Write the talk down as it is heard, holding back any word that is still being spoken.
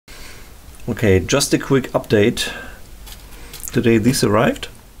Okay, just a quick update. Today these arrived.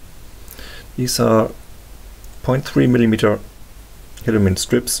 These are 0.3mm Hilumin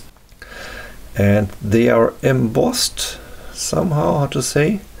strips, and they are embossed somehow, how to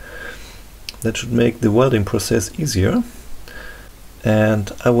say. That should make the welding process easier.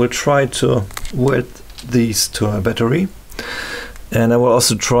 And I will try to weld these to a battery, and I will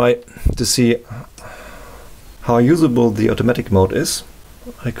also try to see how usable the automatic mode is.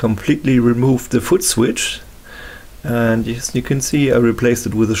 I completely removed the foot switch, and as you can see I replaced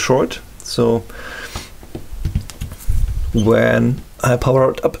it with a short, so when I power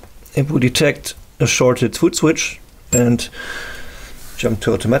it up it will detect a shorted foot switch and jump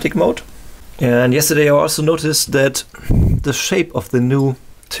to automatic mode. And yesterday I also noticed that the shape of the new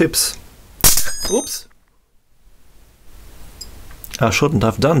tips, oops, I shouldn't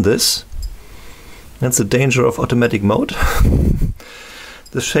have done this. That's the danger of automatic mode.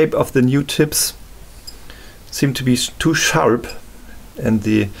 The shape of the new tips seem to be too sharp, and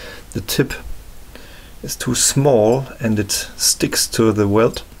the tip is too small and it sticks to the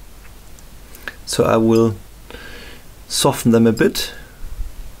weld. So I will soften them a bit.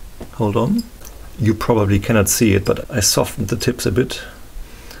 Hold on. You probably cannot see it, but I softened the tips a bit.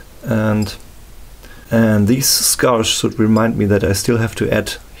 And these scars should remind me that I still have to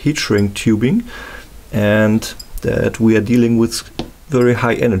add heat shrink tubing, and that we are dealing with very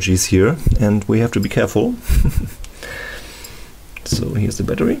high energies here and we have to be careful. So here's the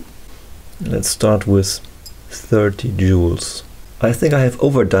battery. Let's start with 30 joules. I think I have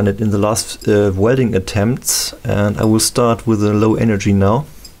overdone it in the last welding attempts, and I will start with a low energy now.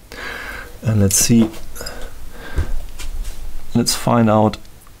 And let's see, let's find out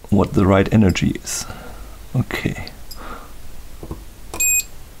what the right energy is. Okay.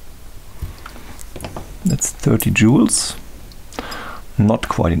 That's 30 joules. Not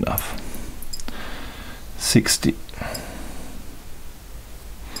quite enough. 60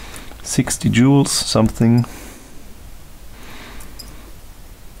 joules something.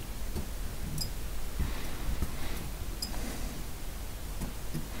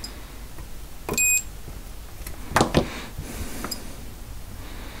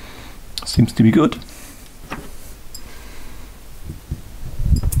 Seems to be good.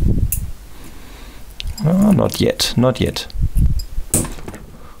 Oh, not yet, not yet.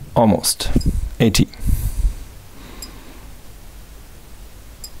 Almost 80.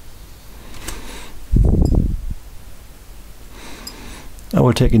 I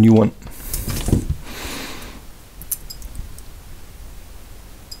will take a new one.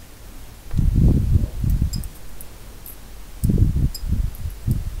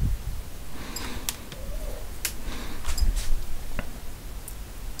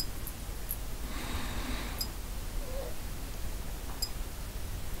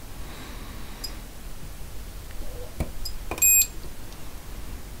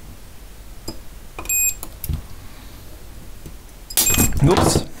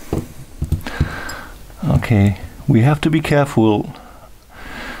 Oops. Okay, we have to be careful.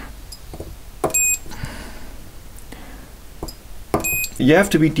 You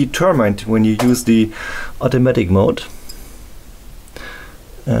have to be determined when you use the automatic mode,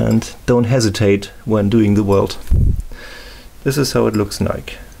 and don't hesitate when doing the weld. This is how it looks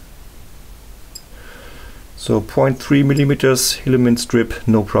like. So 0.3mm Hilumin strip,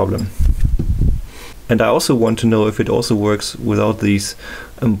 no problem. And I also want to know if it also works without these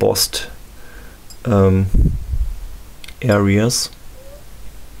embossed areas.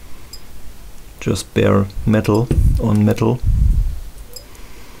 Just bare metal on metal.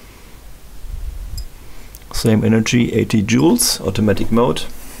 Same energy, 80 joules, automatic mode.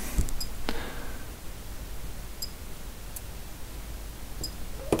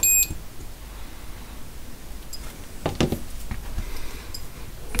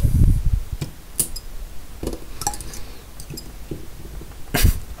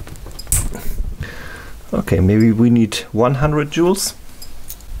 Okay, maybe we need 100 joules.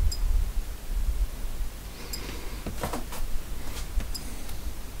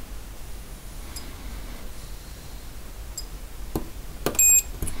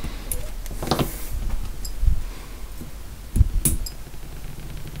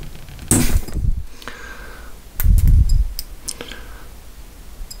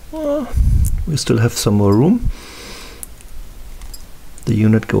 We still have some more room. The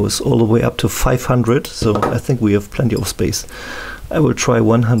unit goes all the way up to 500, so I think we have plenty of space. I will try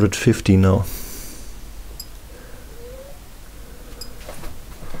 150 now.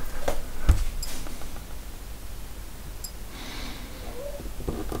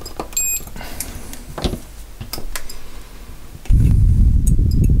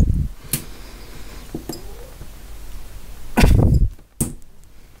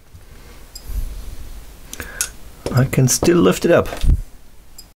 I can still lift it up.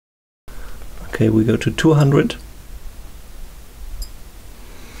 Okay, we go to 200.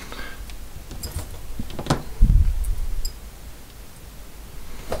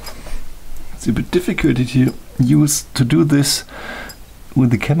 It's a bit difficult to do this with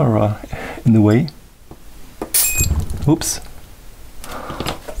the camera in the way. Oops.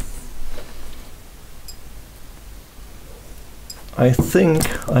 I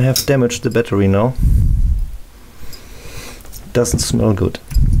think I have damaged the battery now. Doesn't smell good.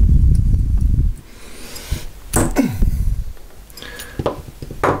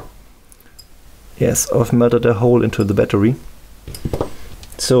 Yes, I've melted a hole into the battery.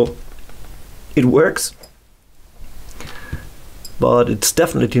 So it works, but it's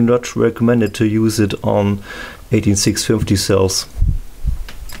definitely not recommended to use it on 18650 cells.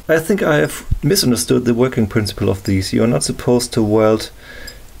 I think I have misunderstood the working principle of these. You're not supposed to weld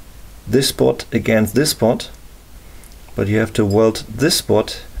this spot against this spot, but you have to weld this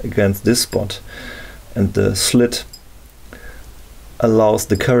spot against this spot, and the slit allows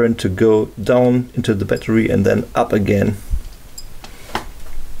the current to go down into the battery and then up again.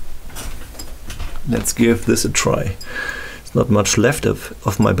 Let's give this a try. There's not much left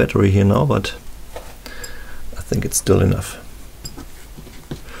of my battery here now, but I think it's still enough.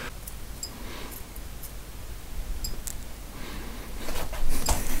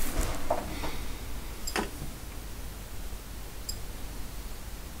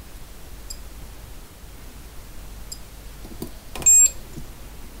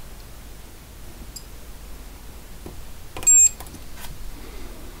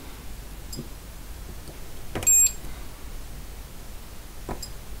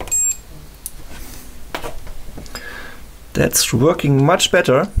 That's working much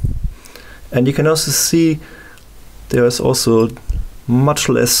better, and you can also see there's also much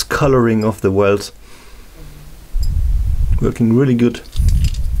less coloring of the weld. Working really good.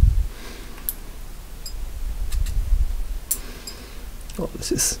 Oh,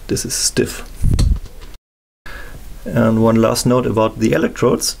 this is stiff. And one last note about the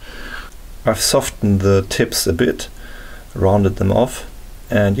electrodes. I've softened the tips a bit, rounded them off,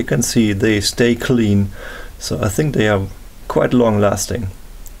 and you can see they stay clean. So I think they are quite long lasting.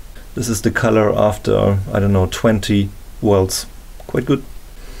 This is the color after, I don't know, 20 welds. Quite good.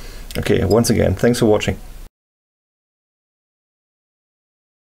 Okay, once again, thanks for watching.